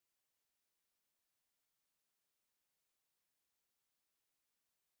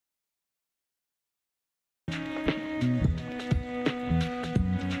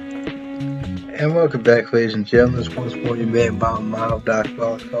And welcome back, ladies and gentlemen. This one's for you, man, about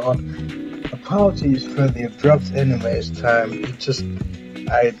Mild.call. Apologies for the abrupt end last time.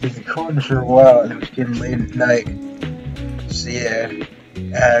 I had been recording for a while and it was getting late at night. So yeah,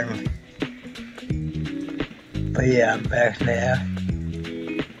 but yeah, I'm back now.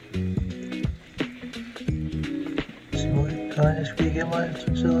 So what, last week I might have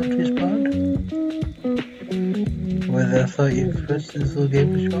still to respond? Whether I thought you first this little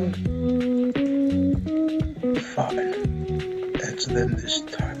game was wrong? Fine. That's them this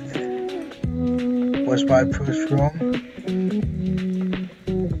time then. Was my approach wrong?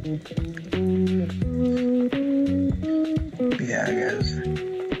 Yeah, I guess.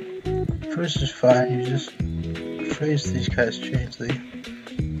 First is fine, you just phrase these guys strangely.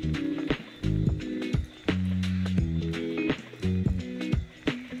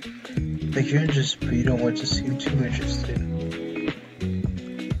 Like you're interested, but you don't want to seem too interested.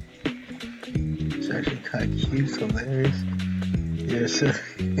 It's actually kind of cute, hilarious. Yeah, so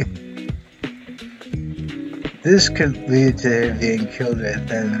this could lead to him being killed right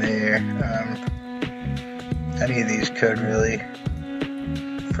then and there. Any of these could really,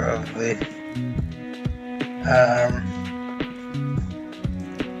 probably.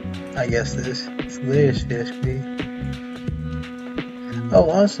 I guess this. It's hilarious, if you ask me. Oh,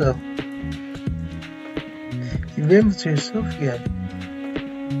 also, you ran to yourself again.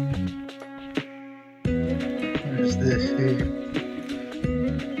 What is this here?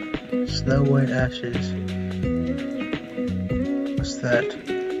 Snow white ashes. What's that?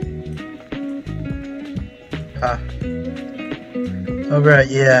 Huh. Oh right,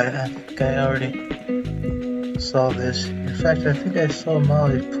 yeah, I think I already saw this. In fact, I think I saw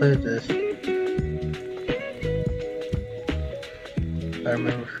Molly play this. I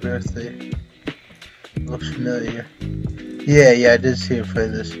remember correctly. Looks familiar. Yeah, I did see her play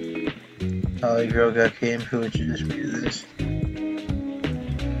this. Molly Girl got game who introduced me to this.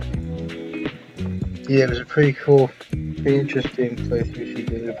 Yeah, it was a pretty cool, pretty interesting playthrough she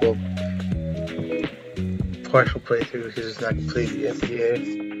did. Well, partial playthrough because it's not completely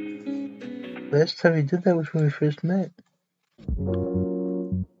FBA. Last time we did that was when we first met.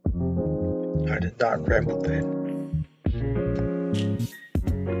 I did not ramble then.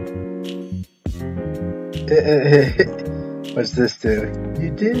 What's this do?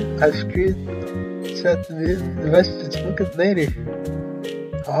 You did? I screenshot the message. Look at later.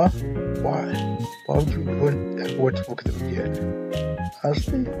 Huh? Why? Why would you want to look at them again?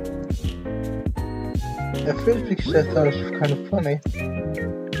 Honestly? At first because I thought it was kind of funny.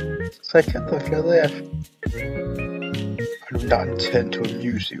 So I kept them for a laugh. I do not intend to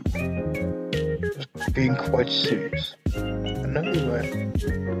amuse you. I was being quite serious. I know you were.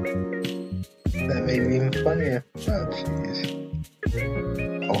 That made me even funnier. Oh, jeez.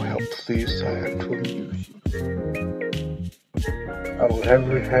 Oh, how pleased I am to amuse you. I will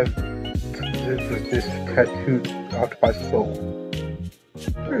never have to live with this tattooed out my soul.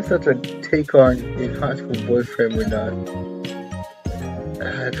 I wonder if that's a take on your high school boyfriend or not.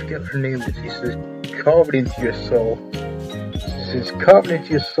 I forget her name, but she says, carve it into your soul. She says, carve it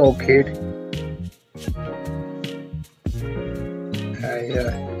into your soul, kid. I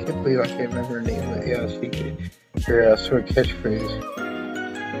can't believe I can't remember her name, but yeah, she did. Her sort of catchphrase.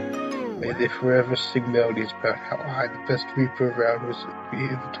 May they forever sing melodies about how I, the best reaper around, was be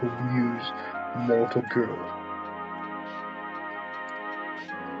able to amuse a mortal girl.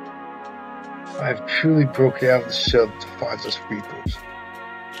 I have truly broken out of the shell that defines us reapers.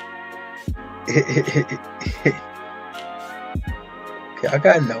 Okay, I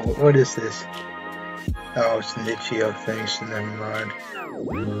gotta know, what is this? Oh, it's an itch.io thing, so never mind.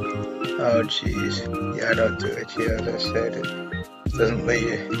 Oh, jeez. Yeah, I don't do itch.io, as I said. It doesn't let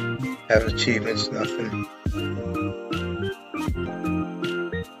you have achievements, nothing.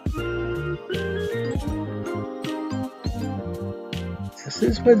 This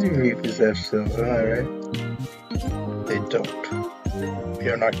is what the reapers have silver, alright? They don't. They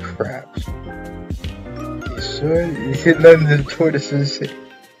are not crabs. You sure? You none of the tortoises.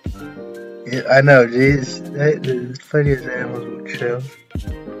 Yeah, I know, jeez. There's plenty of animals with shells.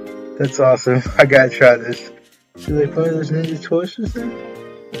 That's awesome. I gotta try this. Do they play those ninja tortoises then?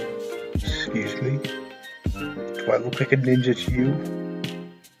 Excuse me. Do I look like a ninja to you?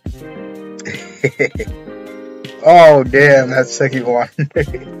 Oh, damn, that second one.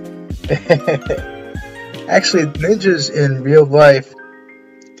 Actually, ninjas in real life,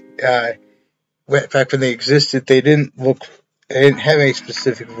 back when they existed, they didn't have a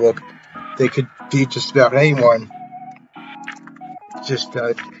specific look. They could be just about anyone. Just,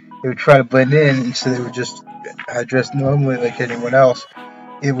 they would try to blend in, so they would just dress normally like anyone else.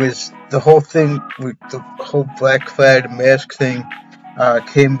 it was the whole thing with the whole black clad mask thing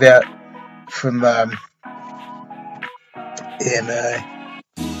came about from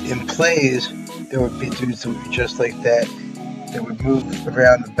in plays. There would be dudes that would be just like that would move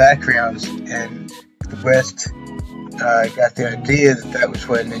around the backgrounds, and the West got the idea that that was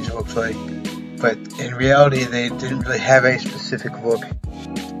what a ninja looked like, but in reality they didn't really have a specific look.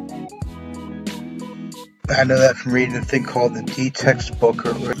 I know that from reading a thing called the D textbook,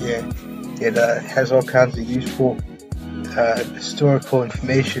 it has all kinds of useful historical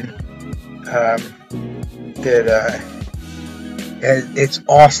information that it's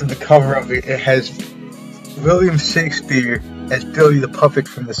awesome. The cover of it has William Shakespeare as Billy the Puppet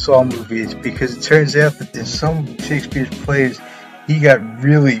from the Saw movies, because it turns out that in some Shakespeare's plays he got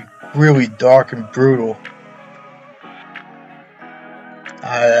really, really dark and brutal.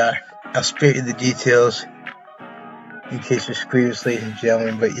 I'll spare you the details in case you're curious, ladies and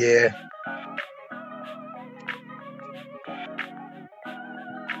gentlemen, but yeah.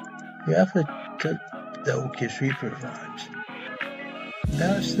 You have a good Kiss Reaper vibes.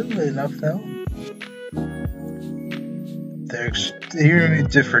 No, it's similar enough though. They're extremely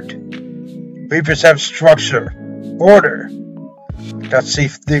different. Reapers have structure, order. That's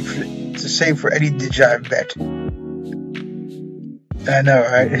safe. It's the same for any ninja I've met. I know,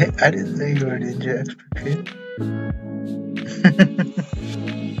 right? I didn't think you were a ninja expert, kid.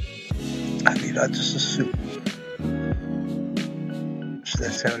 I mean, I just assume. So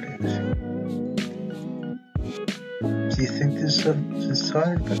that's how it is. Do you think there's something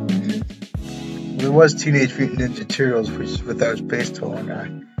inside about ninjas? There was Teenage Mutant Ninja Turtles, which is what that was based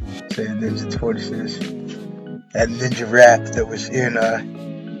on, say Ninja Tortoises, and Ninja Rap that was in,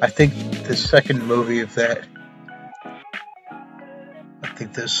 I think the second movie of that. I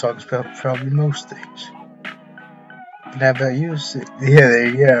think those songs about probably most things. But how about you? Yeah, there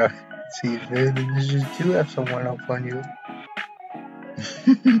you go. See, the ninjas do have someone up on you.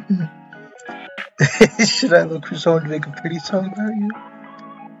 Should I look for someone to make a pretty song about you?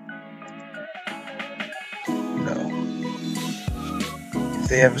 If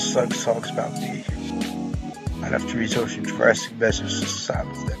they ever sung songs about me, I'd have to resort to drastic measures to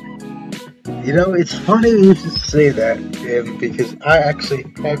silence them. You know, it's funny you should say that, because I actually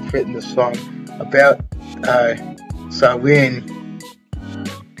have written a song about Samhain.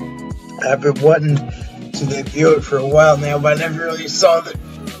 I've been wanting to debut it for a while now, but I never really saw the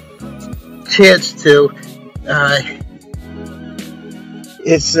chance to.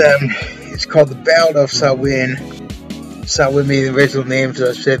 It's called The Ballad of Samhain. Samhain being the original name, as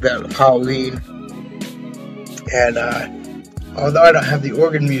I said, about Halloween. And although I don't have the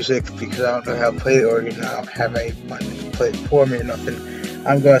organ music, because I don't know how to play the organ, I don't have anyone to play it for me or nothing,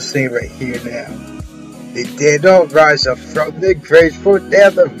 I'm going to sing it right here now. The dead all rise up from the graves, for there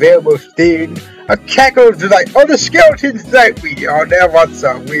the veil was thin. A cackle tonight on the skeletons that we are now on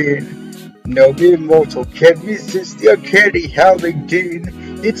Samhain. No mere mortal can resist the uncanny howling din.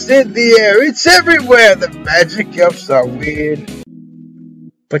 It's in the air, it's everywhere, the magic of Samhain.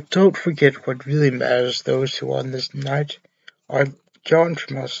 But don't forget what really matters. Those who on this night are gone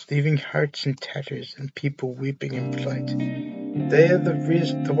from us, leaving hearts in tatters and people weeping in flight. They are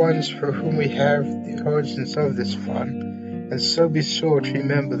the ones for whom we have the origins of this fun, and so be sure to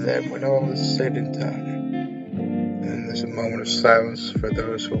remember them when all is said and done. And then there's a moment of silence for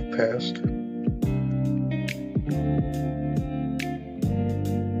those who have passed.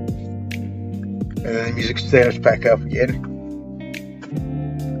 And then the music starts back up again.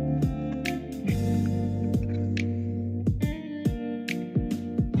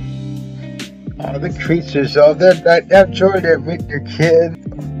 All the creatures of the night now join it with your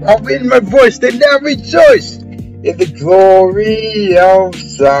kin. I'll in my voice, they now rejoice in the glory of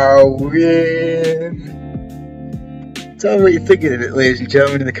Samhain. Tell me what you're thinking of it, ladies and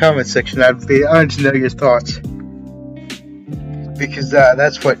gentlemen, in the comment section. I'd be honored to know your thoughts. Because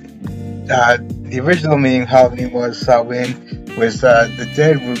that's what the original meaning of Halloween was. Samhain was the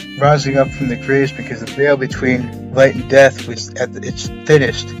dead were rising up from the graves because the veil between light and death was at its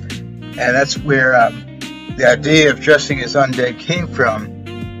thinnest. And that's where the idea of dressing as undead came from,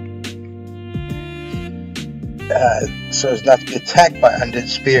 so as not to be attacked by undead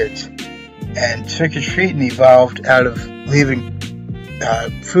spirits. And trick-or-treating evolved out of leaving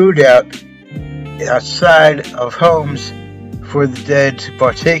food outside of homes for the dead to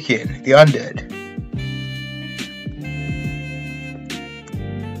partake in, the undead.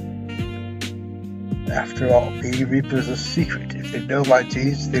 After all, being a reaper is a secret. If they know my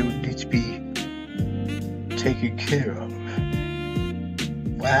deeds, they would need to be taken care of.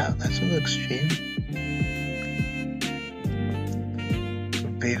 Wow, that's a little extreme.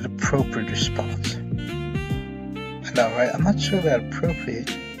 made an appropriate response. I know, right? I'm not sure about appropriate.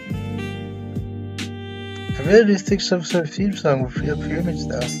 I really do think some sort of theme song with real pyramids,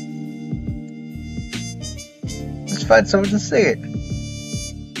 though. Let's find someone to sing it.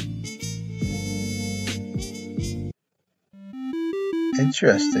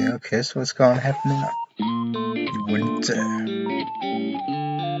 Interesting. Okay, so what's going to happen now? You wouldn't dare.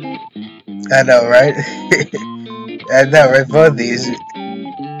 I know, right? I know, right? Both of these.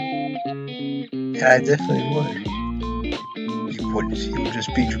 Yeah, I definitely would. You wouldn't. You would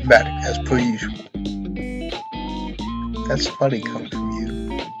just be dramatic, as per usual. That's funny coming from you.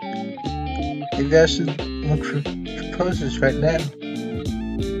 Maybe I should look for proposals right now.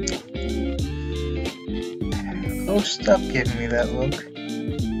 Oh, stop giving me that look.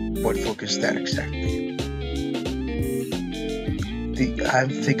 What look is that exactly? I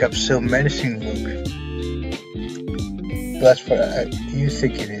think I'm so menacing look. But that's what you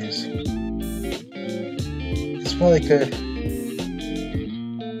think it is. It's more like a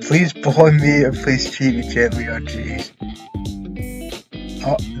please boy me or please treat me gently. Oh jeez.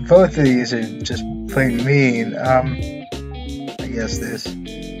 Oh, both of these are just plain mean. I guess this.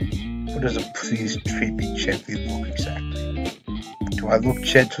 What does a please treat me gently look exactly? Do I look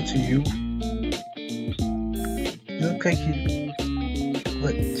gentle to you? You look like you.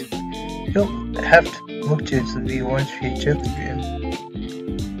 What? You don't have to look gentle to me once you gently, Grea.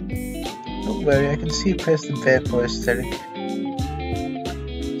 Don't worry, I can see past the bad boy aesthetic.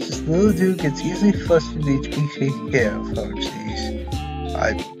 This little dude gets easily flustered and needs to be taken care of. Oh jeez.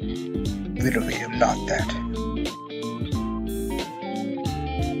 I literally am not that.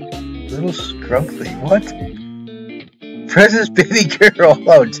 Little scrunkly, what? Princess baby girl,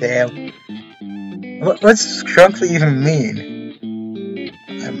 oh damn. What's scrunkly even mean?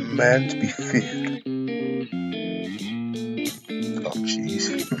 I'm a man to be feared. Oh jeez.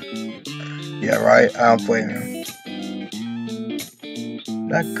 Yeah, right, I don't blame him.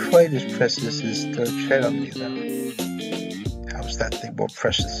 Not quite as precious as the tread on me though. How's that thing more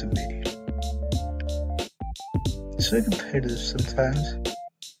precious to me? So competitive sometimes.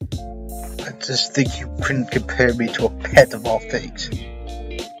 I just think you couldn't compare me to a pet of all things.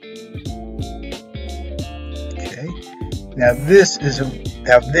 Okay. Now this is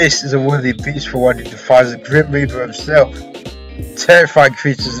a worthy beast for one who defies the Grim Reaper himself. Terrifying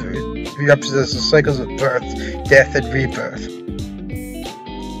creatures represents the cycles of birth, death, and rebirth.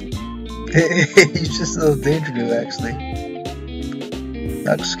 He's just a little dangerous, actually.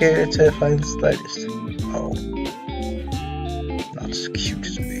 Not scared or terrified in the slightest. Oh. Not as cute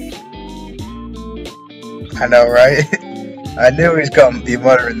as me. I know, right? I knew he was gonna be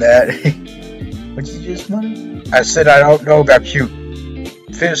muttering that. What did you just mutter? I said I don't know about cute.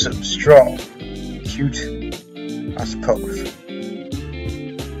 Fearsome, strong, cute, I suppose.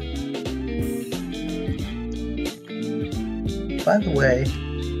 By the way,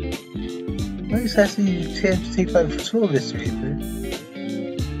 what exactly did you attempt to take my soul, Mr. Reaper?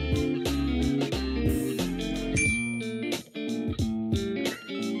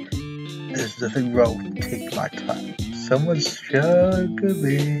 There's nothing wrong with taking my time. Someone's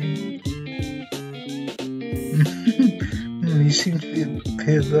struggling. You seem to be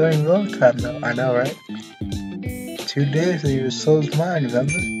a very long time now. I know, right? 2 days and your soul's mine,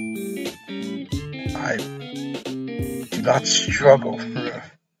 remember? I do not struggle.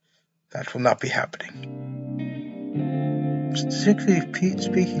 That will not be happening. Strictly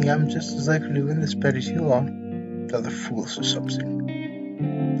speaking, I'm just as likely to win this bet as you are. The other fools or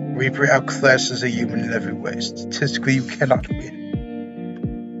something. Reaper outclasses a human in every way. Statistically, you cannot win.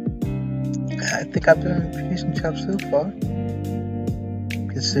 I think I've done a decent job so far.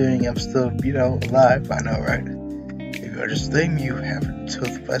 Considering I'm still, alive. I know, right? If you're just saying you have until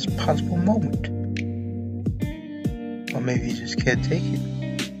the best possible moment. Or maybe you just can't take it.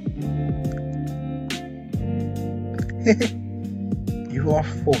 You are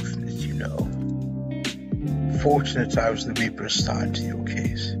fortunate, you know. Fortunate I was the Reaper assigned to your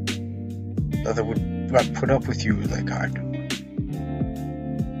case. Another would not put up with you like I do.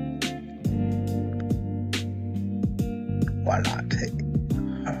 Why not?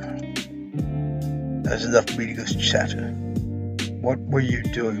 That's enough meaningless chatter. What were you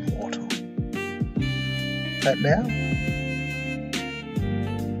doing, mortal? That now?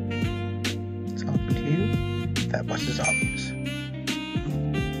 Talking to you? That much is obvious.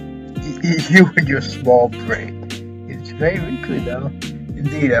 You and your small brain. It's very wrinkly though.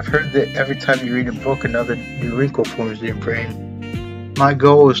 Indeed, I've heard that every time you read a book, another new wrinkle forms in your brain. My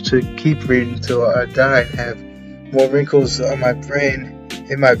goal is to keep reading until I die and have more wrinkles on my brain,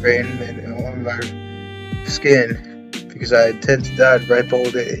 in my brain, than on my skin. because I intend to die at ripe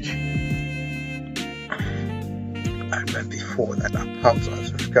old age. I meant before that. I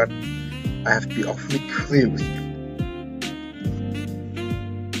apologize. I forgot. I have to be awfully clear with you.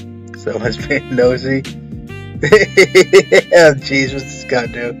 Someone's being nosy. Oh, jeez, what's this guy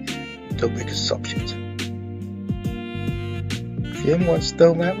do? Don't make assumptions. Jim wants to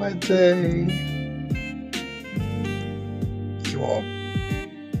know about my day. You all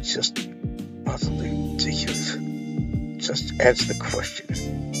just utterly ridiculous. Just answer the question.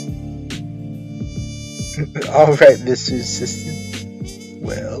 Alright, Mr. Assistant.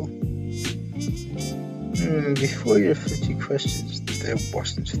 Well, before your 50 questions, there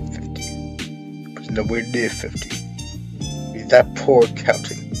wasn't 50. It was nowhere near 50. You're that poor at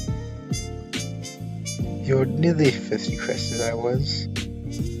counting. You're nearly 50 questions, I was.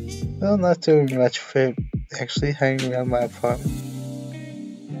 Well, not doing much for actually hanging around my apartment.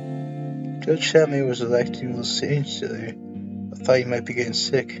 Judge Shammy was elected you was earlier. I thought you might be getting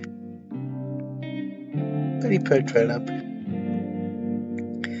sick. But he perked right up.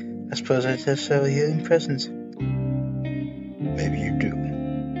 I suppose I just have a healing presence. Maybe you do.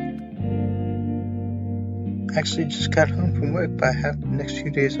 Actually, just got home from work, but I have the next few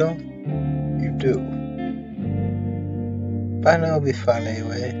days off. You do. By now I'll be fine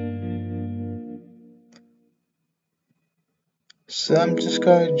anyway. So I'm just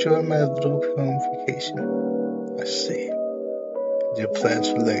going to enjoy my little home vacation. I see. Your plans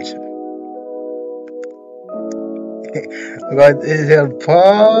for later. What is a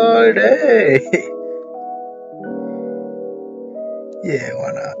party? Yeah,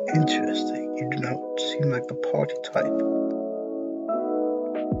 why not? Interesting. You do not seem like the party type.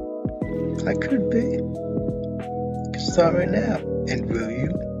 I could be. You can start right now. And will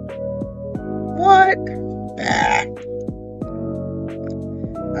you? What? Ah.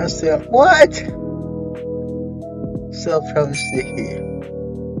 I said, what? So I'll probably stay here.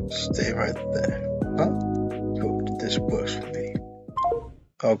 Stay right there. Huh? Good, this works for me.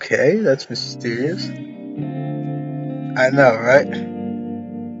 Okay, that's mysterious. I know, right?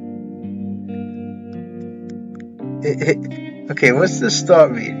 Okay, what's the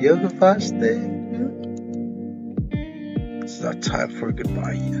start read? Yoga class thing? It's not time for a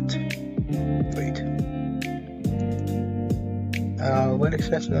goodbye yet. Wait. What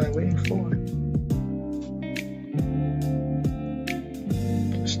exactly am I waiting for?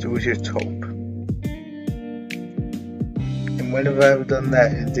 Just do as you're told. And when have I ever done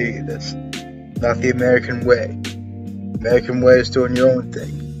that? Indeed, that's not the American way. American way is doing your own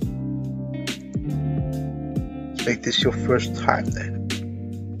thing. Let's make this your first time then.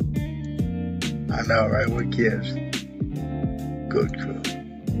 I know, right? What gives? Good crew.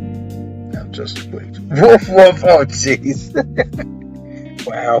 Now just wait. Woof woof! Oh jeez.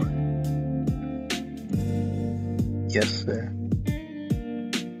 Wow. Yes, sir.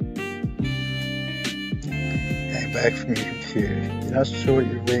 Hang back from your computer. You're not sure what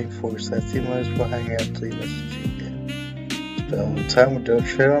you're waiting for, so I think you might as well hang out until you message you again. Spend a little time with don't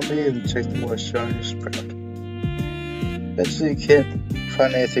tread on me and check the moisture on your sprout. Eventually you can't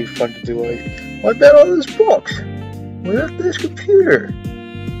find anything fun to do while you... What about all those books? What about this computer?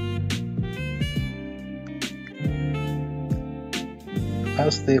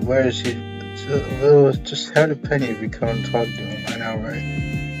 Honestly, where is he? Just how did Penny become and talk to him? I know, right?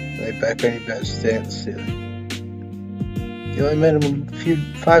 Lay back on your bed, stay at the ceiling. You only met him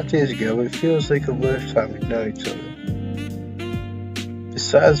 5 days ago, but it feels like a lifetime we've known each other.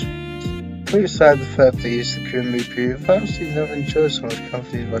 Besides, put aside the fact that he's the criminal period, I've honestly never enjoyed so much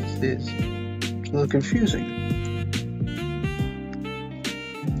company like this. It's a little confusing.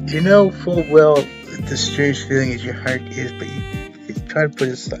 You know full well the strange feeling in your heart is, but you try to put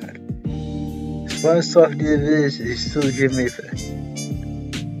it aside. As far as talking to you is, it's still giving me effect.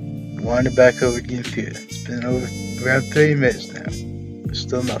 Winding back over again for you. It's been around 30 minutes now. But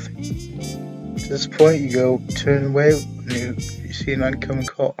still nothing. At this point, you go turn away when you see an incoming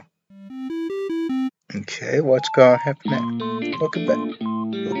call. Okay, what's going to happen now? Welcome back.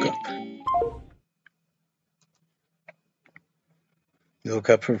 Look up. You look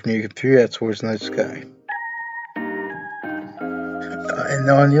up from your computer towards the night sky. And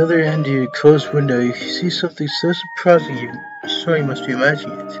on the other end of your closed window, you see something so surprising you're sure you must be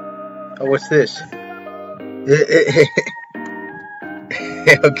imagining it. Oh, what's this?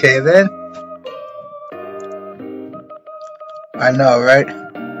 Okay then. I know, right?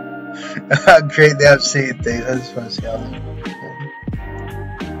 Great, now I'm seeing things. I just want to see how they look.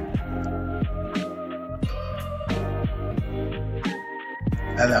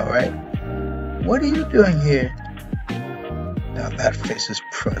 I know, right? What are you doing here? Now that face is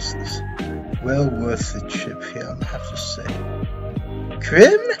priceless. well worth the trip here, I have to say.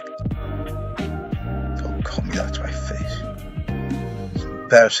 Grim? Don't call me that to my face. It's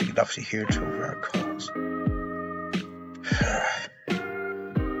embarrassing enough to hear it over our calls.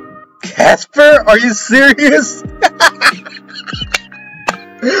 Casper? Are you serious?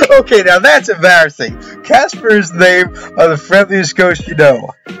 Okay, now that's embarrassing. Casper is the name of the friendliest ghost you know.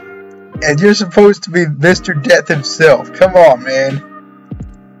 And you're supposed to be Mr. Death himself. Come on, man.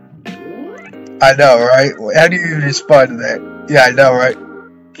 I know, right? How do you even respond to that? Yeah, I know, right?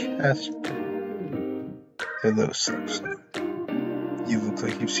 Casper. Hello, Samson. You look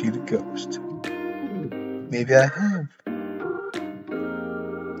like you've seen a ghost. Maybe I have.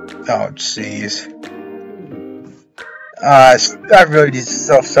 Oh, jeez. I really need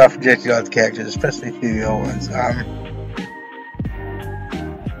to stop projecting on the characters, especially female ones.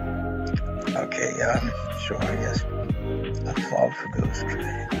 Okay, sure, I guess. I fall for ghost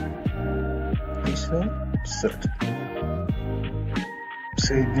training. You so? Certain.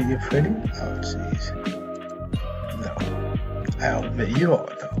 So you'd be pretty? Oh, jeez. No. I'll admit you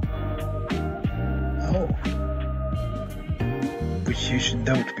are, though. Oh. Which you should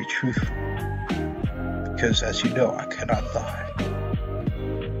know to be truthful. Because, as you know, I cannot lie.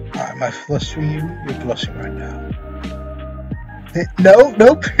 Am I flustering you? You're blushing right now. No,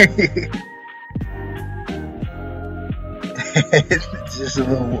 nope. Just a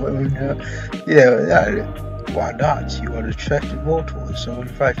little woman. Yeah, why not? You are an attractive mortal, and so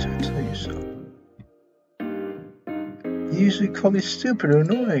would right to tell you so. You usually call me stupid or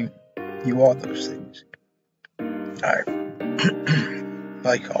annoying. You are those things. I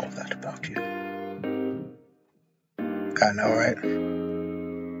like all of that about you. I know, right?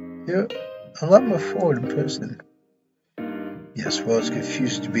 You're a lot more forward in person. Yes, well, it's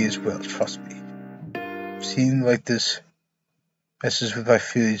confused to me as well, trust me. Seeing like this messes with my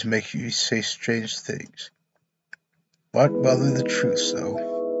feelings, make you say strange things. What? Well, they're the truth, so.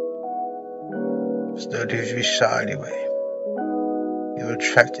 There's no need to be shy anyway. You're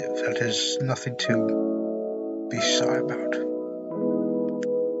attractive, that is nothing to be shy about.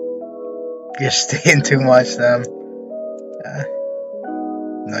 You're staying too much, Sam.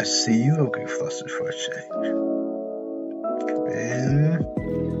 Nice to see you looking flustered for a change. Come in,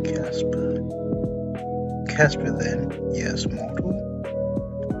 Casper. Casper, then. Yes, mortal.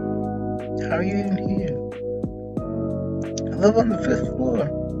 How are you in here? I live on the 5th floor.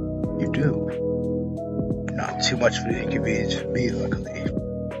 You do. Not too much of an inconvenience for me, luckily.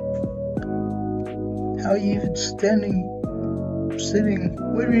 How are you even sitting?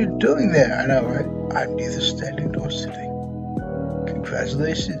 What are you doing there? I know, right? I'm neither standing nor sitting.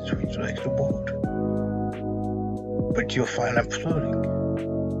 Congratulations, would you like the board? But you'll find I'm floating.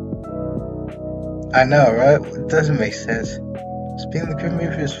 I know, right? It doesn't make sense. So being a Grim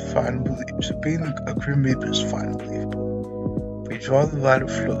Reaper is fine and believable. But you'd rather line of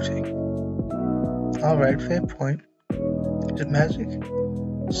floating. Alright, fair point. Is it magic?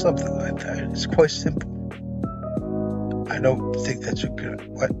 Something like that. It's quite simple. I don't think that's a good...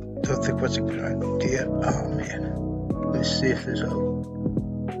 What? Don't think what's a good idea? Oh, man. Let's see if there's a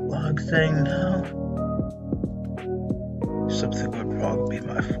log thing now. Something went wrong would be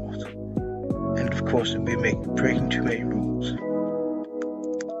my fault. And of course it'd be breaking too many rules.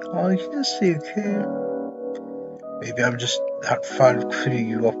 Oh, you can see, okay? Maybe I'm just not fond of cleaning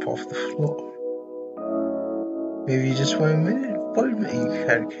you up off the floor. Maybe you just want a minute? Wait a minute, you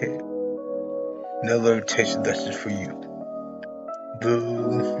kind of care. No levitation lesson for you.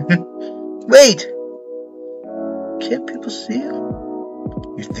 Boo. Wait! Can't people see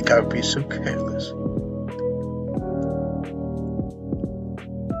you? You think I would be so careless?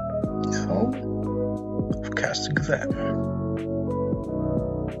 No? I've cast a glamour.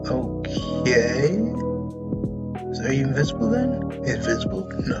 Okay. Are you invisible then? Invisible?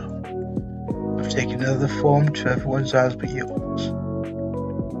 No. I've taken another form to everyone's eyes but yours.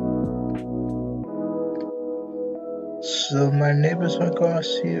 So my neighbors might go out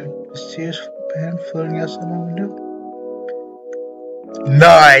see a mysterious band floating outside my window?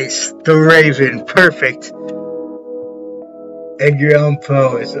 Nice! The Raven, perfect! Edgar Allan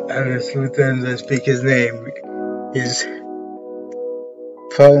Poe is, I speak his name. His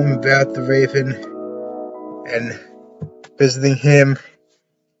poem about the Raven and visiting him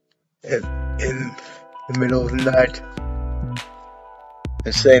in the middle of the night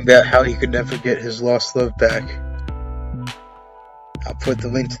and saying about how he could never get his lost love back. I'll put the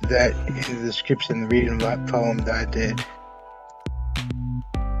link to that in the description, the reading of that poem that I did.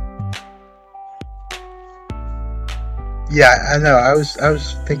 Yeah, I know. I was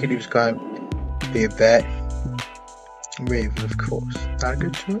thinking he was going to be a bat. Raven, of course. Not a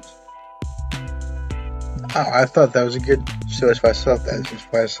good choice. Oh, I thought that was a good choice myself. That's just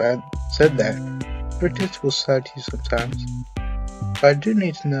why I said that. British will side to you sometimes. But I do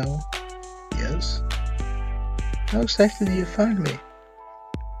need to know. Yes? How exactly do you find me?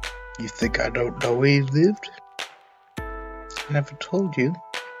 You think I don't know where you lived? I never told you.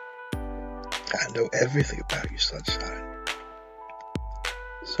 I know everything about you, Sunshine.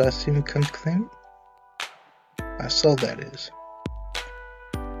 So I assume you come clean? I saw that is.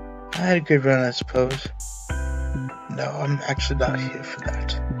 I had a good run, I suppose. No, I'm actually not here for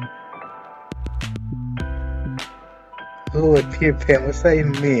that. Oh, a Peter Pan, what's that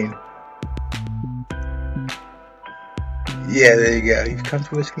even mean? Yeah, there you go. You've come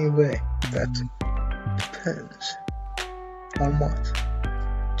to whisk me away. That depends. On what?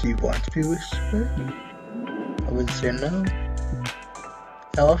 Do you want to be whisked away? I would say no.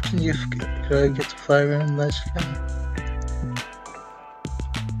 How often do you get to fly around in that sky?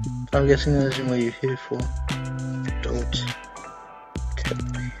 I'm guessing that isn't what you're here for. Don't tell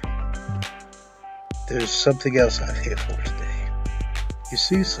me. There's something else I'm here for today. You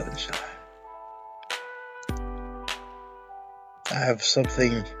see, Sunshine, I have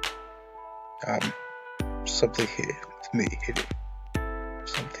something here with me hidden.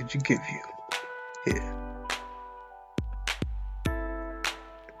 Something to give you. Here.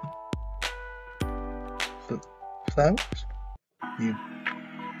 Flowers? You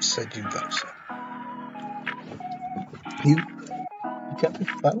said you'd like some. You got me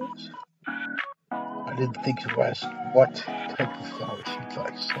flowers? I didn't think you asked what type of flowers you'd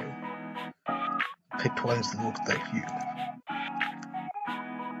like, so I picked ones that looked like you.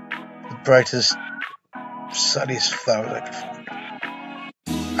 The brightest, sunniest flowers I could find.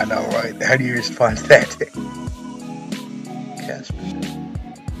 I know, right? How do you respond to that? Casper?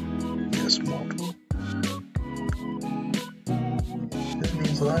 Yes, mortal. This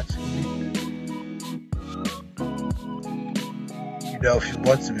means a lot to me. You know, if you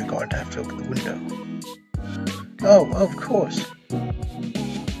want them, you're going to have to open the window. Oh, of course.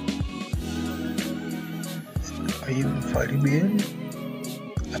 Are you inviting me in?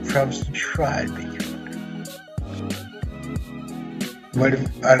 I promise to try and make you good.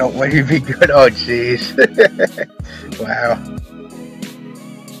 I don't want you to be good. Oh, jeez. Wow.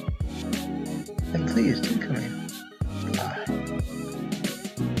 And please, do come in.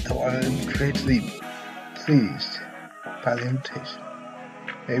 Though I am greatly pleased by the invitation.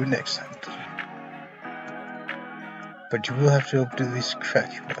 Maybe next time. But you will have to open at least a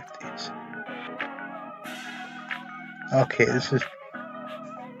crack like these. Okay,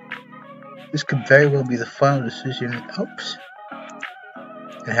 this could very well be the final decision. Oops.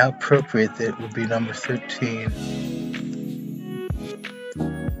 And how appropriate that it would be number 13.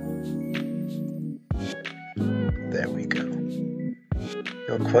 There we go.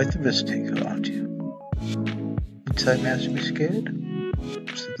 You're quite the risk taker, aren't you? You telling me I should be scared?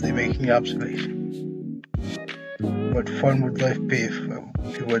 Simply making an observation. What fun would life be if we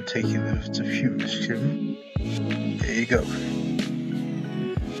weren't taking the few risks, Jim? There you go.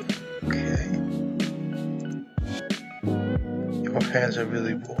 Okay. Your hands are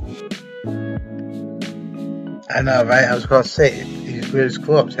really warm. I know, right? I was gonna say it. These weird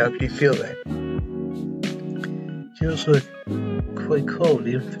gloves. How can you feel that? You also look quite cold,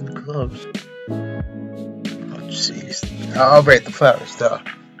 even through the gloves. Oh, jeez. I'll break the flowers, though.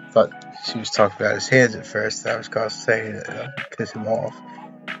 Thought she was talking about his hands at first. I was gonna say that piss him off.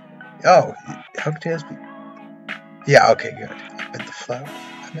 Oh, how could you ask me? Yeah, okay, good. I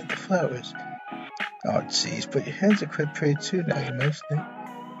meant the flowers. Oh, jeez, but your hands are quite pretty too now, you must think.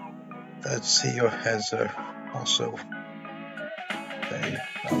 Let's see, your hands are also very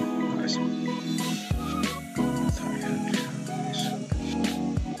nice.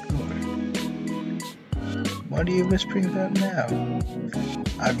 What are you whispering about now?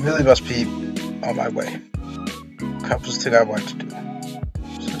 I really must be on my way. Couples thing I want to do.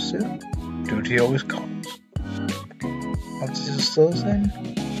 So soon? Duty always calls. Want to see the stores then?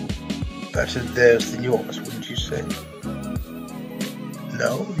 Better theirs than yours, wouldn't you say?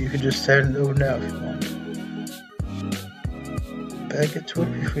 No, you can just stand over now if you want. Better get to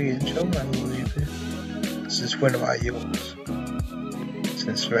it before you enjoy my little leave. Since when am I yours?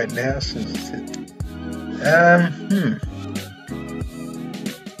 Since right now,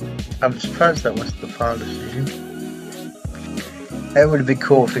 I'm surprised that wasn't the final decision. That would have been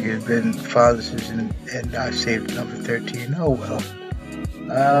cool if it had been the final decision and I saved number 13. Oh well.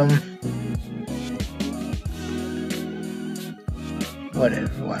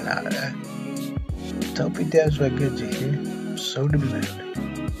 Whatever, why not? Don't be down so good to hear. So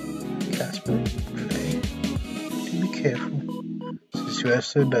demanding. Casper, Grea, do be careful. Since you have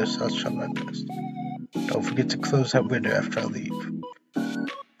so best, I'll try my best. Don't forget to close that window after I leave.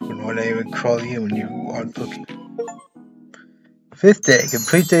 Wouldn't want anyone crawling in when you aren't looking. 5th day,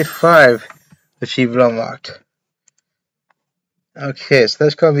 complete day 5. Achievement unlocked. Okay, so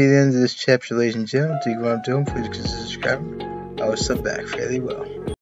that's going to be the end of this chapter, ladies and gentlemen. Do you know what I'm doing? Please consider subscribing. I will sub back fairly well.